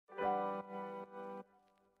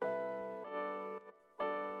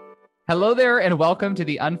Hello there, and welcome to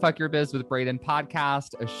the Unfuck Your Biz with Braden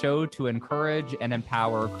podcast, a show to encourage and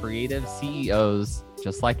empower creative CEOs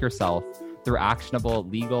just like yourself through actionable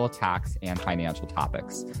legal, tax, and financial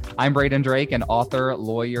topics. I'm Braden Drake, an author,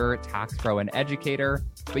 lawyer, tax pro, and educator,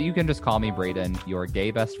 but you can just call me Braden, your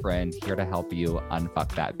gay best friend, here to help you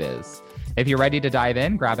unfuck that biz. If you're ready to dive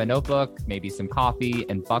in, grab a notebook, maybe some coffee,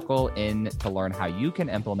 and buckle in to learn how you can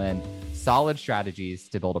implement solid strategies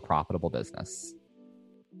to build a profitable business.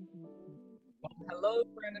 Hello,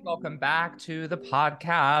 Brandon. Welcome back to the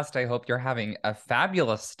podcast. I hope you're having a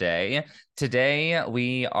fabulous day. Today,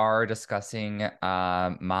 we are discussing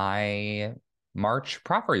my March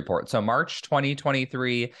profit report. So March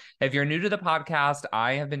 2023. If you're new to the podcast,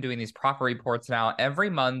 I have been doing these profit reports now every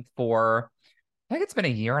month for, I think it's been a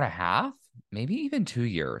year and a half, maybe even 2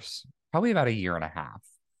 years, probably about a year and a half.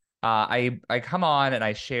 I come on and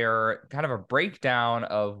I share kind of a breakdown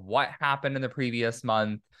of what happened in the previous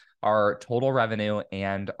month, our total revenue,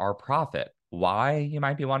 and our profit. Why, you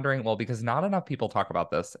might be wondering? Well, because not enough people talk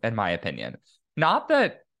about this, in my opinion. Not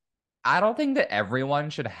that I don't think that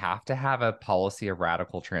everyone should have to have a policy of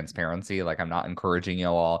radical transparency. Like, I'm not encouraging you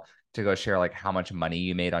all to go share like how much money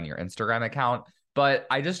you made on your Instagram account. But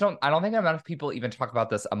I don't think enough people even talk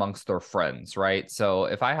about this amongst their friends, right? So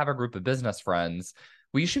if I have a group of business friends,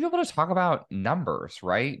 we should be able to talk about numbers,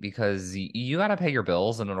 right? Because you got to pay your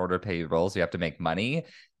bills, and in order to pay your bills, you have to make money.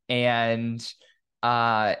 And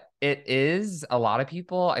it is, a lot of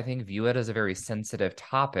people, I think, view it as a very sensitive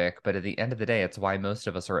topic, but at the end of the day, it's why most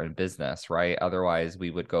of us are in business, right? Otherwise, we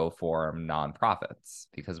would go for nonprofits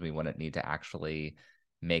because we wouldn't need to actually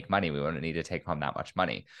make money. We wouldn't need to take home that much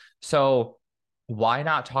money. So why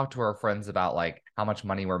not talk to our friends about like how much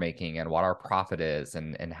money we're making and what our profit is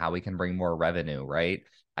and how we can bring more revenue, right?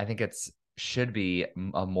 I think it's should be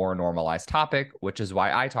a more normalized topic, which is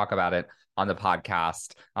why I talk about it on the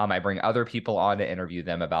podcast. I bring other people on to interview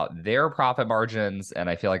them about their profit margins. And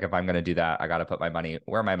I feel like if I'm going to do that, I got to put my money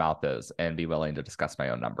where my mouth is and be willing to discuss my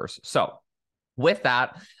own numbers. So with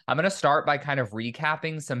that, I'm going to start by kind of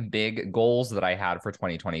recapping some big goals that I had for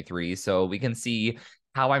 2023 so we can see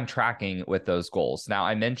how I'm tracking with those goals. Now,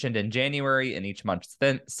 I mentioned in January and each month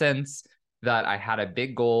since that I had a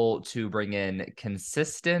big goal to bring in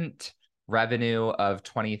consistent revenue of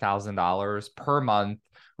 $20,000 per month,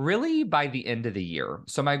 really by the end of the year.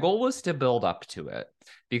 So my goal was to build up to it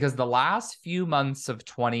because the last few months of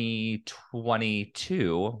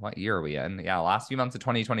 2022, what year are we in? Yeah, last few months of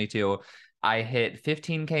 2022, I hit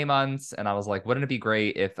 15K months, and I was like, wouldn't it be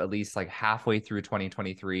great if at least like halfway through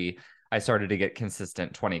 2023, I started to get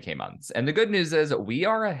consistent 20K months. And the good news is we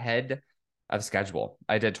are ahead of schedule.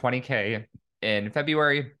 I did 20K in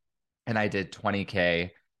February and I did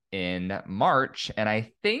 20K in March. And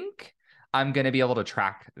I think I'm going to be able to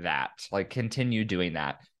track that, like continue doing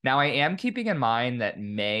that. Now, I am keeping in mind that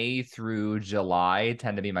May through July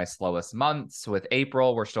tend to be my slowest months. With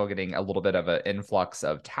April, we're still getting a little bit of an influx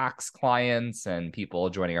of tax clients and people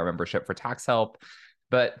joining our membership for tax help.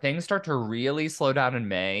 But things start to really slow down in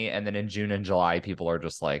May, and then in June and July, people are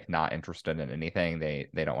just like not interested in anything. They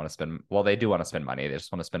don't want to spend, well, they do want to spend money. They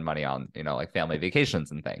just want to spend money on, like family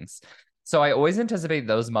vacations and things. So I always anticipate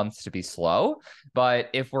those months to be slow, but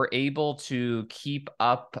if we're able to keep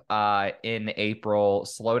up in April,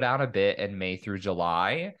 slow down a bit in May through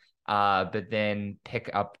July, but then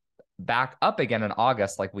pick up back up again in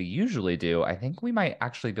August like we usually do, I think we might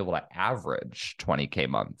actually be able to average 20K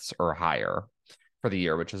months or higher for the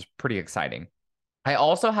year, which is pretty exciting. I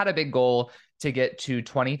also had a big goal to get to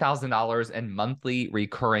 $20,000 in monthly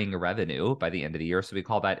recurring revenue by the end of the year. So we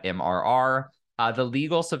call that MRR. The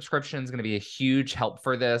legal subscription is going to be a huge help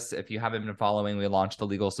for this. If you haven't been following, we launched the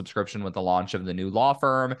legal subscription with the launch of the new law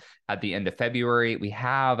firm at the end of February. We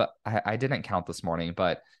have, I didn't count this morning,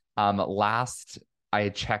 but last I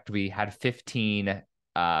checked, we had 15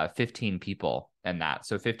 people in that.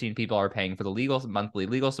 So 15 people are paying for the monthly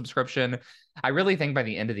legal subscription. I really think by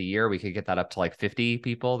the end of the year, we could get that up to like 50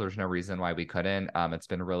 people. There's no reason why we couldn't. It's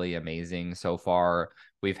been really amazing so far.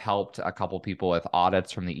 We've helped a couple people with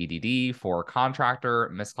audits from the EDD for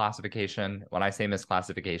contractor misclassification. When I say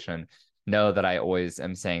misclassification, know that I always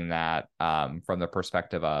am saying that from the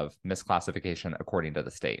perspective of misclassification according to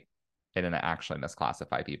the state. They didn't actually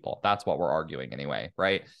misclassify people. That's what we're arguing anyway,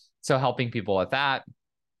 right? So helping people with that.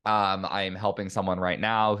 I am helping someone right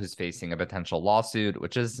now who's facing a potential lawsuit,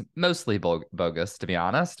 which is mostly bogus, to be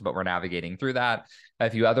honest, but we're navigating through that. A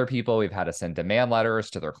few other people, we've had to send demand letters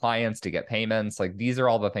to their clients to get payments. Like, these are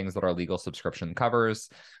all the things that our legal subscription covers.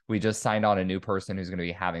 We just signed on a new person who's going to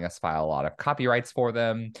be having us file a lot of copyrights for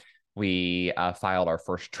them. We filed our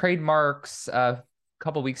first trademarks a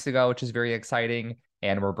couple weeks ago, which is very exciting.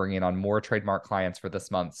 and we're bringing on more trademark clients for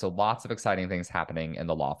this month. So lots of exciting things happening in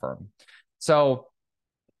the law firm. So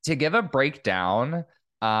to give a breakdown,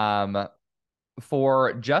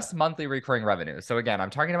 for just monthly recurring revenue. So again, I'm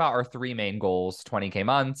talking about our three main goals: 20K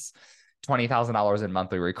months, $20,000 in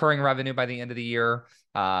monthly recurring revenue by the end of the year.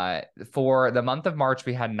 For the month of March,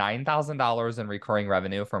 we had $9,000 in recurring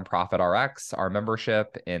revenue from ProfitRx, our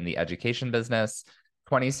membership in the education business,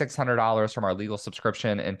 $2,600 from our legal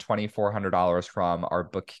subscription, and $2,400 from our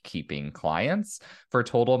bookkeeping clients, for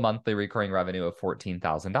total monthly recurring revenue of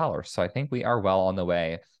 $14,000. So I think we are well on the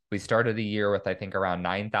way. We started the year with, I think, around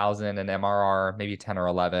 9,000 in MRR, maybe 10 or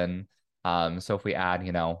 11. So if we add,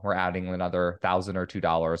 we're adding another $1,000 or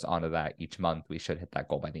 $2 onto that each month, we should hit that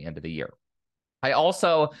goal by the end of the year. I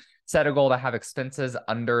also set a goal to have expenses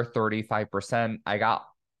under 35%. I got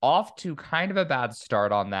off to kind of a bad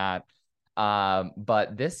start on that.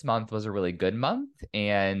 But this month was a really good month.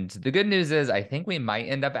 And the good news is I think we might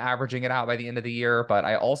end up averaging it out by the end of the year. But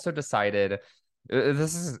I also decided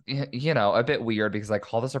this is, a bit weird because I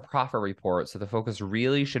call this a profit report. So the focus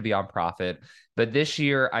really should be on profit. But this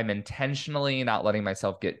year, I'm intentionally not letting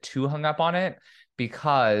myself get too hung up on it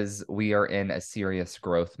because we are in a serious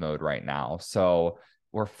growth mode right now. So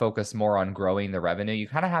we're focused more on growing the revenue. You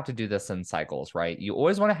kind of have to do this in cycles, right? You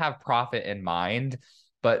always want to have profit in mind,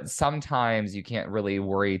 but sometimes you can't really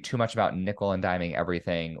worry too much about nickel and diming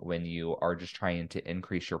everything when you are just trying to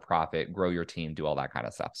increase your profit, grow your team, do all that kind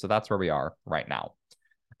of stuff. So that's where we are right now.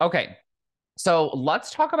 Okay, so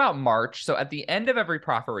let's talk about March. So at the end of every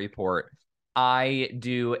profit report, I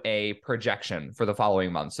do a projection for the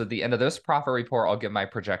following month. So at the end of this profit report, I'll give my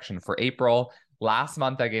projection for April. Last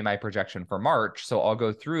month, I gave my projection for March. So I'll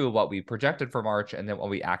go through what we projected for March and then what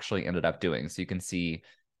we actually ended up doing. So you can see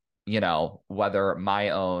whether my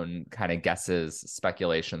own kind of guesses,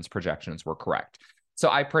 speculations, projections were correct. So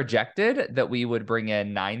I projected that we would bring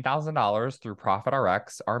in $9,000 through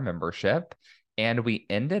ProfitRx, our membership, and we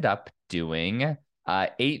ended up doing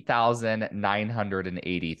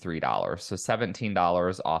 $8,983. So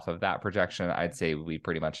 $17 off of that projection. I'd say we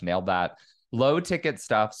pretty much nailed that. Low ticket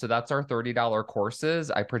stuff. So that's our $30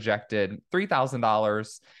 courses. I projected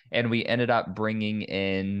 $3,000 and we ended up bringing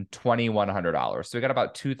in $2,100. So we got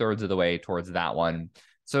about 2/3 of the way towards that one.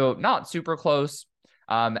 So not super close.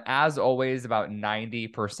 As always, about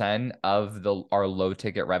 90% of our low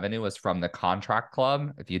ticket revenue is from the contract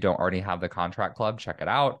club. If you don't already have the contract club, check it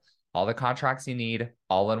out. All the contracts you need,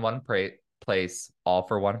 all in one place, all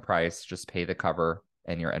for one price. Just pay the cover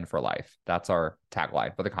and you're in for life. That's our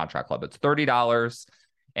tagline for the contract club. It's $30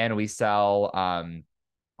 and we sell, I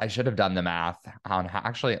should have done the math on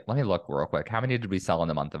actually, let me look real quick. How many did we sell in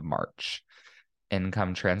the month of March?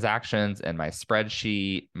 Income transactions in my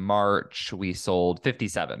spreadsheet. March, we sold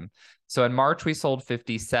 57. So in March, we sold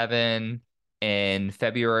 57. In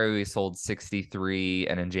February, we sold 63.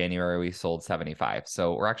 And in January, we sold 75.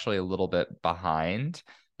 So we're actually a little bit behind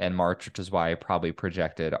in March, which is why I probably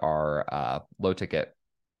projected our low ticket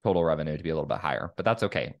total revenue to be a little bit higher. But that's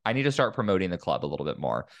okay. I need to start promoting the club a little bit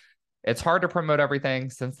more. It's hard to promote everything.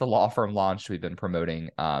 Since the law firm launched, we've been promoting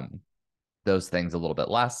those things a little bit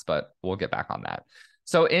less, but we'll get back on that.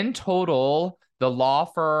 So in total, the law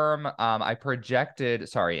firm, I projected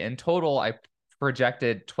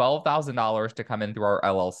 $12,000 to come in through our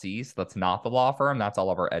LLC. So that's not the law firm. That's all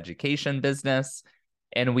of our education business.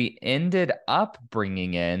 And we ended up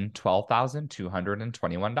bringing in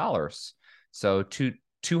 $12,221. So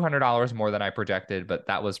 $200 more than I projected, but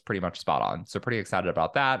that was pretty much spot on. So pretty excited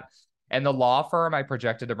about that. And the law firm, I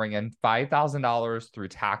projected to bring in $5,000 through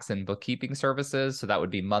tax and bookkeeping services. So that would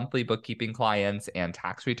be monthly bookkeeping clients and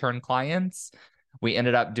tax return clients. We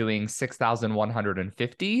ended up doing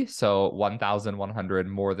 6,150, so 1,100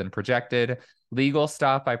 more than projected. Legal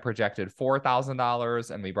stuff, I projected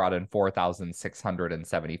 $4,000 and we brought in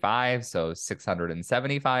 4,675, so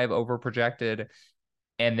 675 over projected.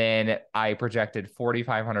 And then I projected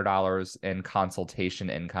 $4,500 in consultation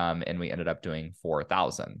income and we ended up doing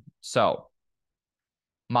 4,000. So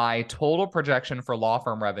my total projection for law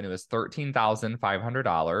firm revenue is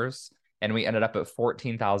 $13,500 and we ended up at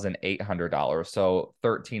 $14,800. So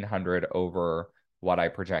 $1,300 over what I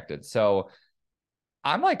projected. So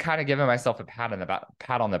I'm like kind of giving myself a pat on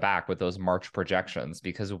the back with those March projections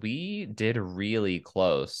because we did really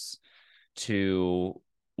close to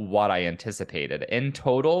what I anticipated. In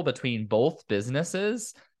total, between both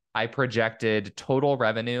businesses, I projected total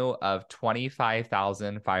revenue of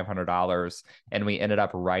 $25,500 and we ended up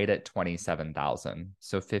right at 27,000.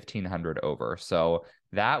 So 1,500 over. So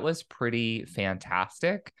that was pretty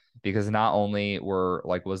fantastic because not only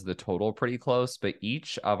was the total pretty close, but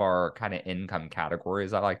each of our kind of income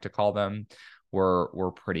categories, I like to call them,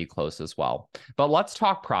 we're pretty close as well. But let's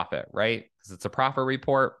talk profit, right? Because it's a profit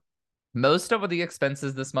report. Most of the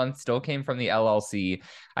expenses this month still came from the LLC.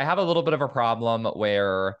 I have a little bit of a problem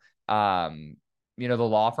where, the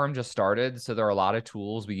law firm just started. So there are a lot of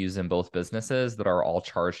tools we use in both businesses that are all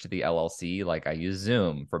charged to the LLC. Like I use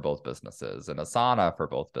Zoom for both businesses and Asana for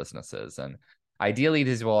both businesses. And ideally,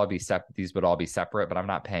 these would all be separate, but I'm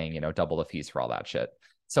not paying, double the fees for all that shit.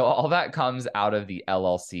 So all that comes out of the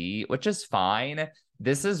LLC, which is fine.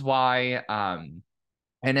 This is why, and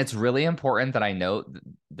it's really important that I note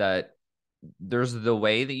that there's the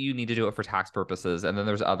way that you need to do it for tax purposes, and then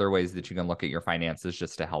there's other ways that you can look at your finances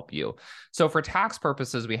just to help you. So for tax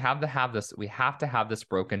purposes, we have to have this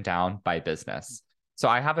broken down by business. So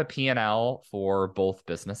I have a P&L for both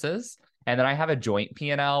businesses, and then I have a joint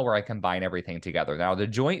P&L where I combine everything together. Now, the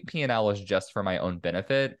joint P&L is just for my own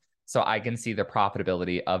benefit, so I can see the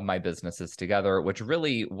profitability of my businesses together, which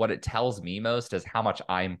really what it tells me most is how much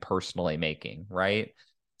I'm personally making, right?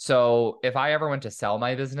 So if I ever went to sell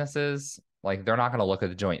my businesses, like they're not going to look at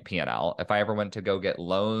the joint P&L. If I ever went to go get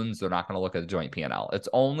loans, they're not going to look at the joint P&L. It's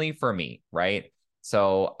only for me, right?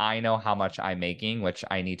 So I know how much I'm making, which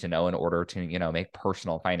I need to know in order to, make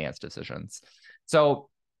personal finance decisions. So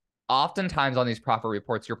oftentimes on these profit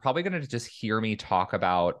reports, you're probably going to just hear me talk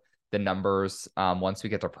about the numbers once we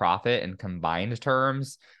get to profit in combined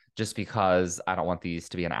terms, just because I don't want these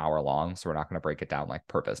to be an hour long. So we're not going to break it down like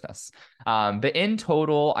per business. But in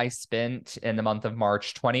total, I spent in the month of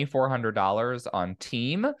March $2,400 on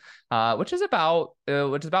team, which is about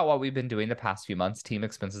what we've been doing the past few months. Team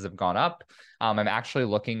expenses have gone up. I'm actually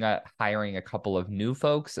looking at hiring a couple of new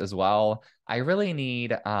folks as well. I really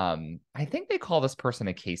need, I think they call this person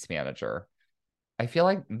a case manager. I feel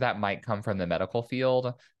like that might come from the medical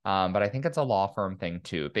field, but I think it's a law firm thing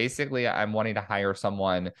too. Basically, I'm wanting to hire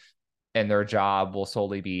someone and their job will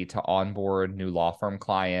solely be to onboard new law firm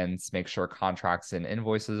clients, make sure contracts and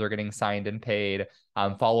invoices are getting signed and paid,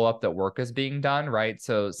 follow up that work is being done, right?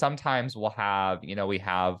 So sometimes we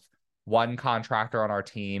have one contractor on our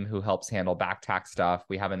team who helps handle back tax stuff.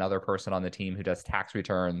 We have another person on the team who does tax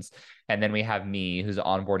returns. And then we have me who's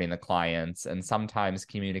onboarding the clients. And sometimes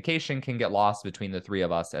communication can get lost between the three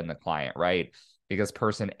of us and the client, right? Because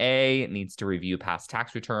person A needs to review past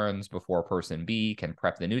tax returns before person B can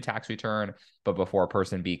prep the new tax return. But before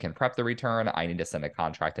person B can prep the return, I need to send a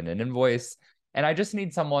contract and an invoice. And I just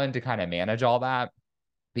need someone to kind of manage all that,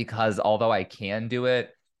 because although I can do it,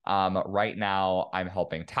 right now I'm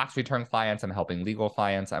helping tax return clients, I'm helping legal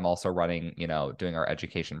clients, I'm also running, doing our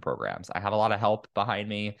education programs. I have a lot of help behind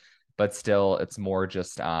me, but still it's more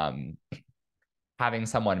just having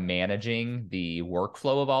someone managing the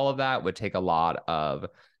workflow of all of that would take a lot of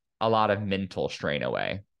mental strain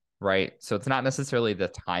away, right? So it's not necessarily the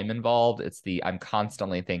time involved, it's I'm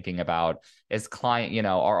constantly thinking about, is client,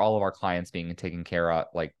 are all of our clients being taken care of,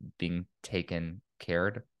 like being taken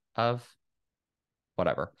cared of?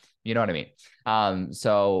 Whatever, you know what I mean?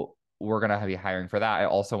 So we're going to be hiring for that. I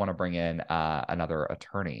also want to bring in another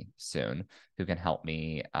attorney soon who can help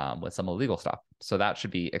me with some of the legal stuff. So that should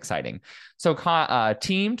be exciting. So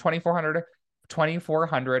team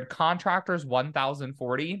 2,400, contractors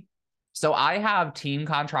 1,040. So I have team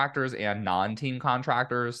contractors and non-team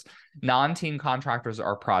contractors. Non-team contractors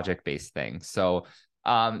are project-based things. So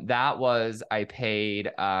I paid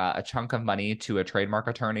a chunk of money to a trademark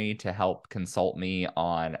attorney to help consult me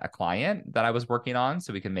on a client that I was working on,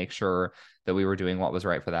 so we can make sure that we were doing what was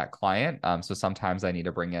right for that client. So sometimes I need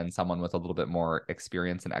to bring in someone with a little bit more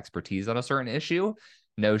experience and expertise on a certain issue.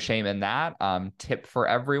 No shame in that. Tip for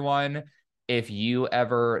everyone: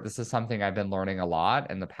 this is something I've been learning a lot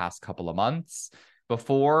in the past couple of months.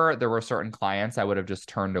 Before, there were certain clients I would have just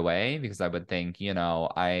turned away because I would think,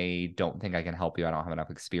 I don't think I can help you. I don't have enough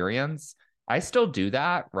experience. I still do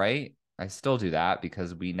that, right? I still do that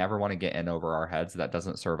because we never want to get in over our heads. That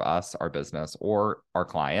doesn't serve us, our business, or our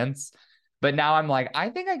clients. But now I'm like, I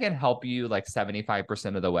think I can help you like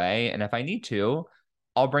 75% of the way. And if I need to,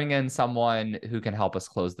 I'll bring in someone who can help us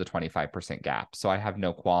close the 25% gap. So I have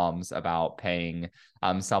no qualms about paying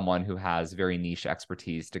someone who has very niche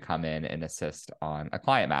expertise to come in and assist on a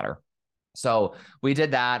client matter. So we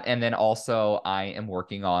did that. And then also I am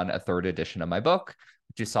working on a third edition of my book.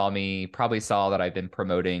 You probably saw that I've been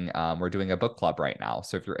promoting. We're doing a book club right now.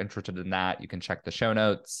 So if you're interested in that, you can check the show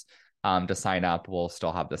notes to sign up. We'll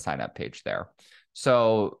still have the sign up page there.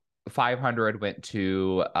 So 500 went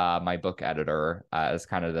to my book editor as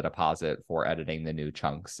kind of the deposit for editing the new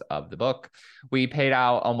chunks of the book. We paid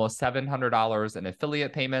out almost $700 in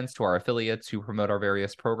affiliate payments to our affiliates who promote our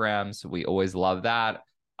various programs. We always love that.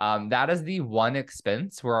 That is the one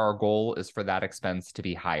expense where our goal is for that expense to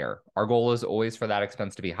be higher. Our goal is always for that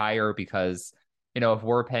expense to be higher because, if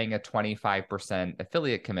we're paying a 25%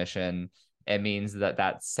 affiliate commission, it means that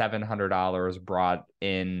that $700 brought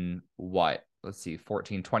in what? Let's see,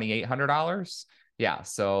 $2,800. Yeah.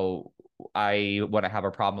 So I wouldn't have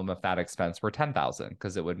a problem if that expense were 10,000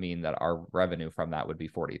 because it would mean that our revenue from that would be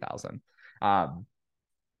 40,000.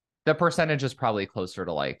 The percentage is probably closer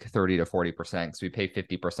to like 30 to 40% because we pay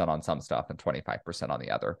 50% on some stuff and 25% on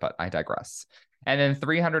the other, but I digress. And then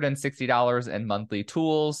 $360 in monthly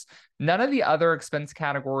tools. None of the other expense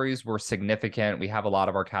categories were significant. We have a lot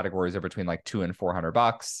of our categories are between like $200 and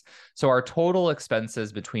 $400. So our total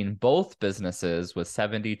expenses between both businesses was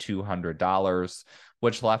 $7,200,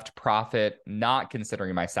 which left profit, not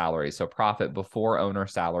considering my salary. So profit before owner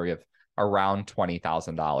salary of around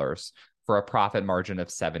 $20,000 for a profit margin of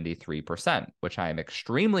 73%, which I am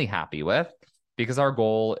extremely happy with because our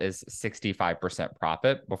goal is 65%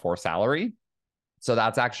 profit before salary. So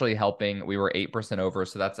that's actually helping. We were 8% over.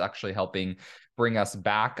 So that's actually helping bring us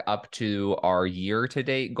back up to our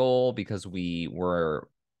year-to-date goal because we were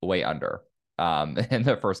way under in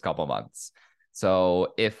the first couple months.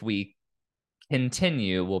 So if we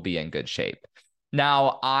continue, we'll be in good shape.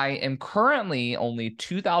 Now, I am currently only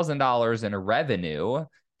 $2,000 in revenue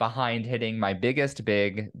behind hitting my big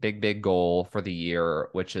goal for the year,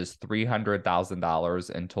 which is $300,000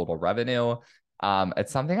 in total revenue.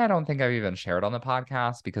 It's something I don't think I've even shared on the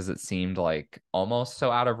podcast because it seemed like almost so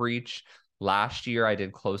out of reach. Last year, I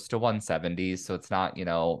did close to 170, so it's not,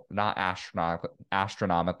 not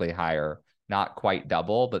astronomically higher, not quite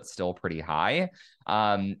double, but still pretty high.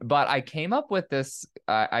 But I came up with this.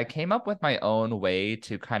 I came up with my own way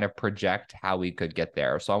to kind of project how we could get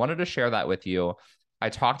there. So I wanted to share that with you. I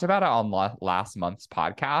talked about it on last month's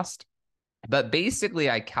podcast, but basically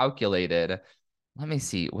I calculated, let me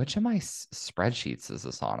see, which of my spreadsheets is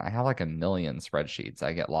this on? I have like a million spreadsheets.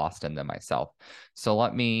 I get lost in them myself. So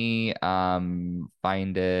let me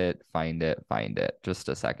find it. Just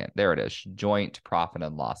a second. There it is. Joint profit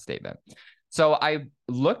and loss statement. So I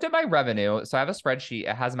looked at my revenue. So I have a spreadsheet.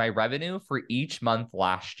 It has my revenue for each month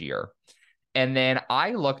last year. And then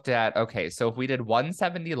I looked at, okay, so if we did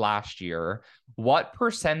 170 last year, what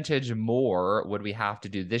percentage more would we have to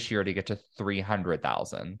do this year to get to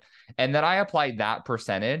 300,000? And then I applied that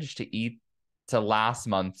percentage to last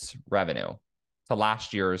month's revenue, to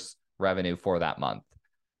last year's revenue for that month.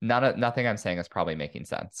 Nothing I'm saying is probably making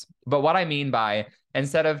sense. But what I mean by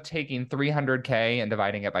instead of taking 300K and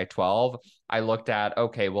dividing it by 12, I looked at,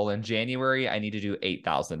 okay, well, in January, I need to do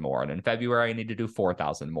 8,000 more. And in February, I need to do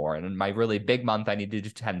 4,000 more. And in my really big month, I need to do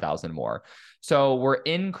 10,000 more. So we're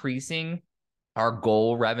increasing our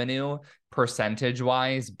goal revenue percentage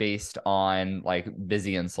wise based on like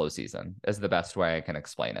busy and slow season is the best way I can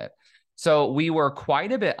explain it. So we were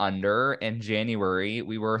quite a bit under in January.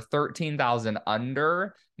 We were 13,000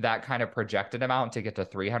 under that kind of projected amount to get to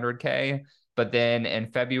 300K. But then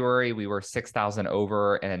in February, we were 6,000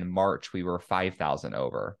 over. And in March, we were 5,000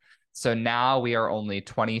 over. So now we are only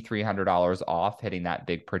 $2,300 off hitting that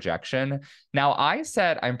big projection. Now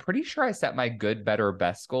I'm pretty sure I set my good, better,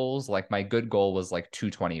 best goals. Like my good goal was like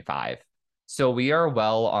 225. So we are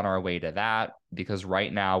well on our way to that because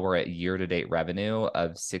right now we're at year-to-date revenue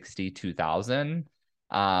of 62,000.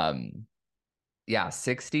 Yeah,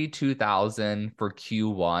 62,000 for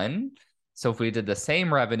Q1. So if we did the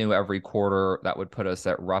same revenue every quarter, that would put us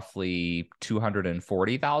at roughly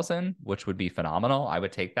 240,000, which would be phenomenal. I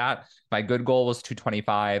would take that. My good goal was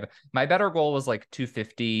 225. My better goal was like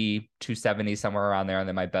 250, 270, somewhere around there. And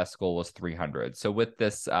then my best goal was 300. So with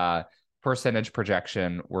this percentage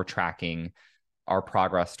projection, we're tracking our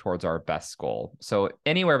progress towards our best goal. So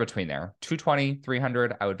anywhere between there, 220,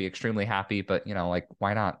 300, I would be extremely happy. But, like,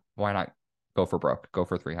 why not go for broke? Go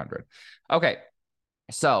for 300. Okay.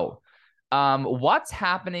 So what's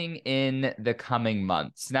happening in the coming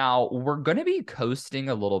months? Now, we're going to be coasting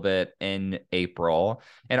a little bit in April.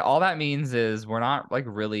 And all that means is we're not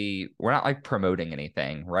promoting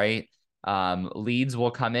anything, right? Leads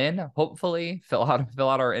will come in, hopefully. Fill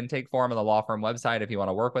out our intake form on the law firm website if you want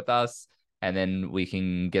to work with us, and then we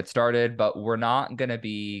can get started. But we're not going to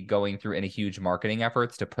be going through any huge marketing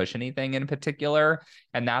efforts to push anything in particular.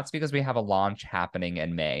 And that's because we have a launch happening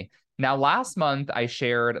in May. Now, last month, I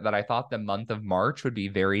shared that I thought the month of March would be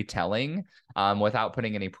very telling without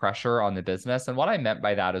putting any pressure on the business. And what I meant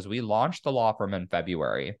by that is we launched the law firm in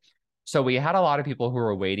February. So we had a lot of people who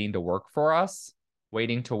were waiting to work for us,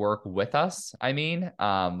 waiting to work with us. I mean,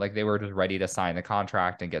 like they were just ready to sign the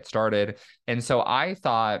contract and get started. And so I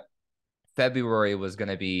thought February was going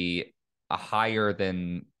to be a higher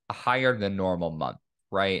than normal month.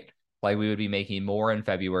 right? Like we would be making more in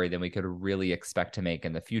February than we could really expect to make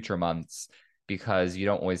in the future months because you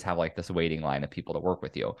don't always have like this waiting line of people to work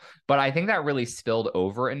with you. But I think that really spilled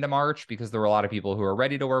over into March because there were a lot of people who were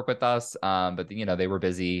ready to work with us. But they were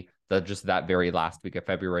busy. Just that very last week of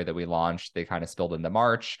February that we launched, they kind of spilled into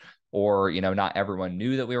March. Or, not everyone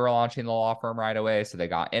knew that we were launching the law firm right away. So they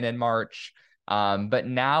got in March. But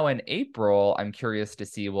now in April, I'm curious to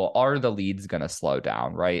see, well, are the leads going to slow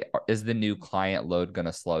down, right? Is the new client load going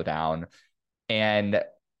to slow down? And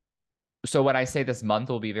so when I say this month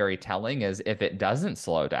will be very telling is if it doesn't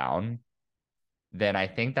slow down, then I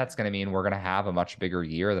think that's going to mean we're going to have a much bigger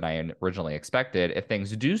year than I originally expected. If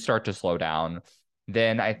things do start to slow down,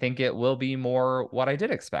 then I think it will be more what I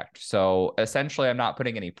did expect. So essentially, I'm not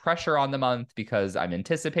putting any pressure on the month because I'm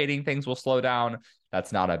anticipating things will slow down.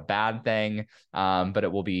 That's not a bad thing, but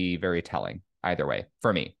it will be very telling either way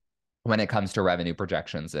for me when it comes to revenue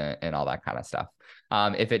projections and all that kind of stuff.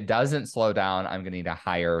 If it doesn't slow down, I'm going to need to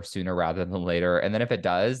hire sooner rather than later. And then if it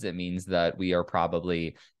does, it means that we are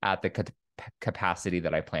probably at the capacity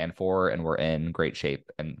that I planned for, and we're in great shape.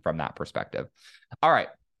 And from that perspective. All right.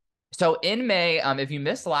 So in May, if you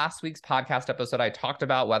missed last week's podcast episode, I talked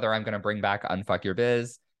about whether I'm going to bring back Unfuck Your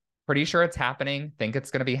Biz. Pretty sure it's happening. Think it's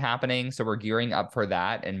going to be happening. So we're gearing up for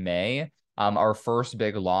that in May. Our first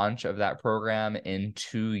big launch of that program in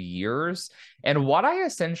 2 years. And what I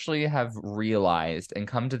essentially have realized and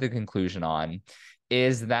come to the conclusion on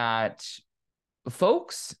is that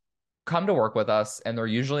folks come to work with us and they're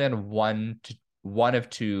usually in one of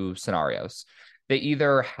two scenarios. They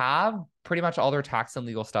either have pretty much all their tax and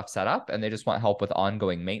legal stuff set up and they just want help with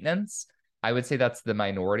ongoing maintenance. I would say that's the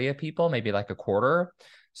minority of people, maybe like a quarter.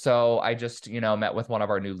 So I just, met with one of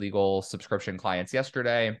our new legal subscription clients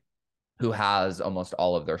yesterday who has almost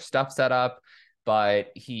all of their stuff set up,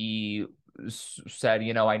 but he said,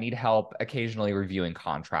 I need help occasionally reviewing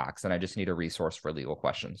contracts and I just need a resource for legal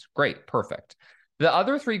questions. Great, perfect. The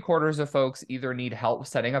other 3/4 of folks either need help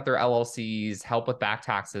setting up their LLCs, help with back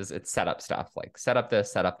taxes, it's setup stuff, like set up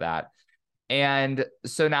this, set up that. And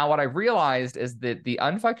so now what I've realized is that the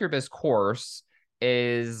Unfuck Your Biz course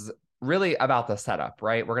is really about the setup,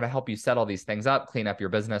 right? We're going to help you set all these things up, clean up your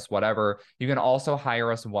business, whatever. You can also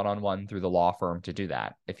hire us one-on-one through the law firm to do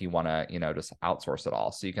that if you want to, just outsource it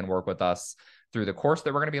all. So you can work with us through the course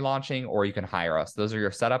that we're going to be launching, or you can hire us. Those are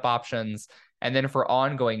your setup options. And then for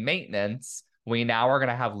ongoing maintenance, we now are going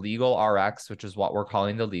to have Legal RX, which is what we're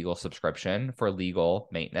calling the legal subscription for legal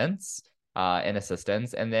maintenance and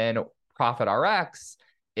assistance. And then Profit RX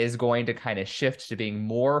is going to kind of shift to being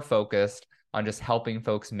more focused on just helping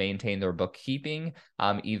folks maintain their bookkeeping.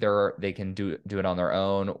 Either they can do it on their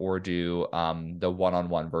own or do the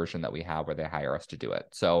one-on-one version that we have where they hire us to do it.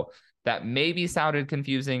 So that maybe sounded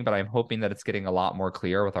confusing, but I'm hoping that it's getting a lot more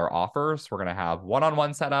clear with our offers. We're going to have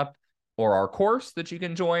one-on-one setup or our course that you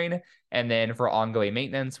can join. And then for ongoing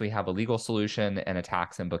maintenance, we have a legal solution and a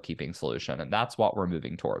tax and bookkeeping solution. And that's what we're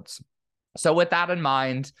moving towards. So with that in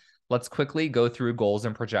mind, let's quickly go through goals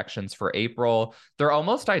and projections for April. They're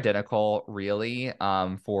almost identical, really,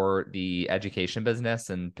 for the education business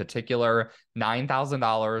in particular.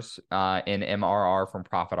 $9,000 in MRR from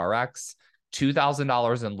Profit RX,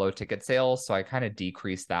 $2,000 in low ticket sales. So I kind of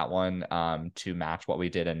decreased that one to match what we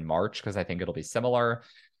did in March because I think it'll be similar.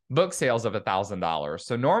 Book sales of $1,000.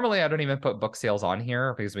 So normally I don't even put book sales on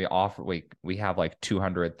here because we have like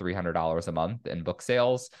 $200, $300 a month in book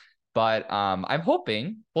sales. But I'm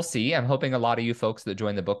hoping, we'll see. I'm hoping a lot of you folks that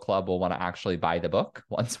join the book club will want to actually buy the book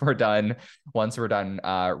once we're done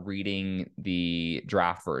reading the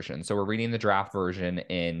draft version. So we're reading the draft version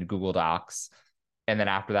in Google Docs. And then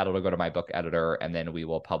after that, it'll go to my book editor and then we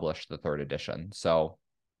will publish the 3rd edition. So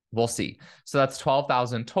we'll see. So that's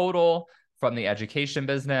 12,000 total from the education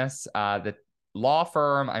business. The law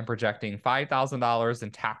firm, I'm projecting $5,000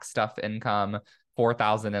 in tax stuff income,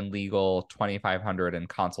 $4,000 in legal, $2,500 in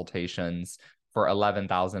consultations for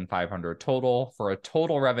 $11,500 total, for a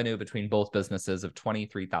total revenue between both businesses of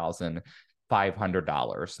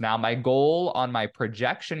 $23,500. Now, my goal on my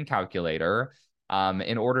projection calculator,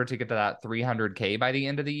 in order to get to that 300K by the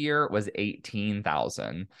end of the year, was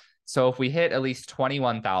 18,000. So if we hit at least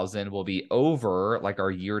 21,000, we'll be over like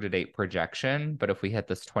our year-to-date projection. But if we hit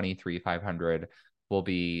this 23,500, we'll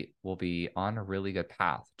be on a really good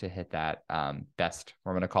path to hit that best.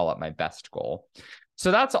 We're going to call it my best goal.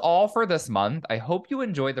 So that's all for this month. I hope you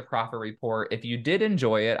enjoyed the profit report. If you did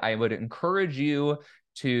enjoy it, I would encourage you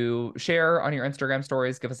to share on your Instagram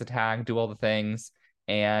stories, give us a tag, do all the things.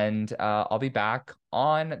 And I'll be back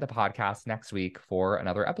on the podcast next week for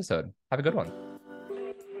another episode. Have a good one.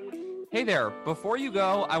 Hey there, before you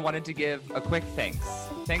go, I wanted to give a quick thanks.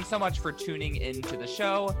 Thanks so much for tuning into the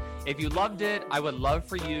show. If you loved it, I would love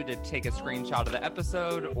for you to take a screenshot of the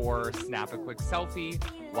episode or snap a quick selfie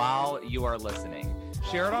while you are listening.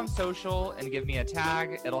 Share it on social and give me a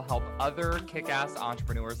tag. It'll help other kick-ass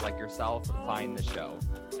entrepreneurs like yourself find the show.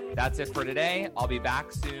 That's it for today. I'll be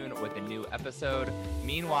back soon with a new episode.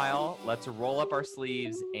 Meanwhile, let's roll up our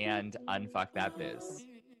sleeves and unfuck that biz.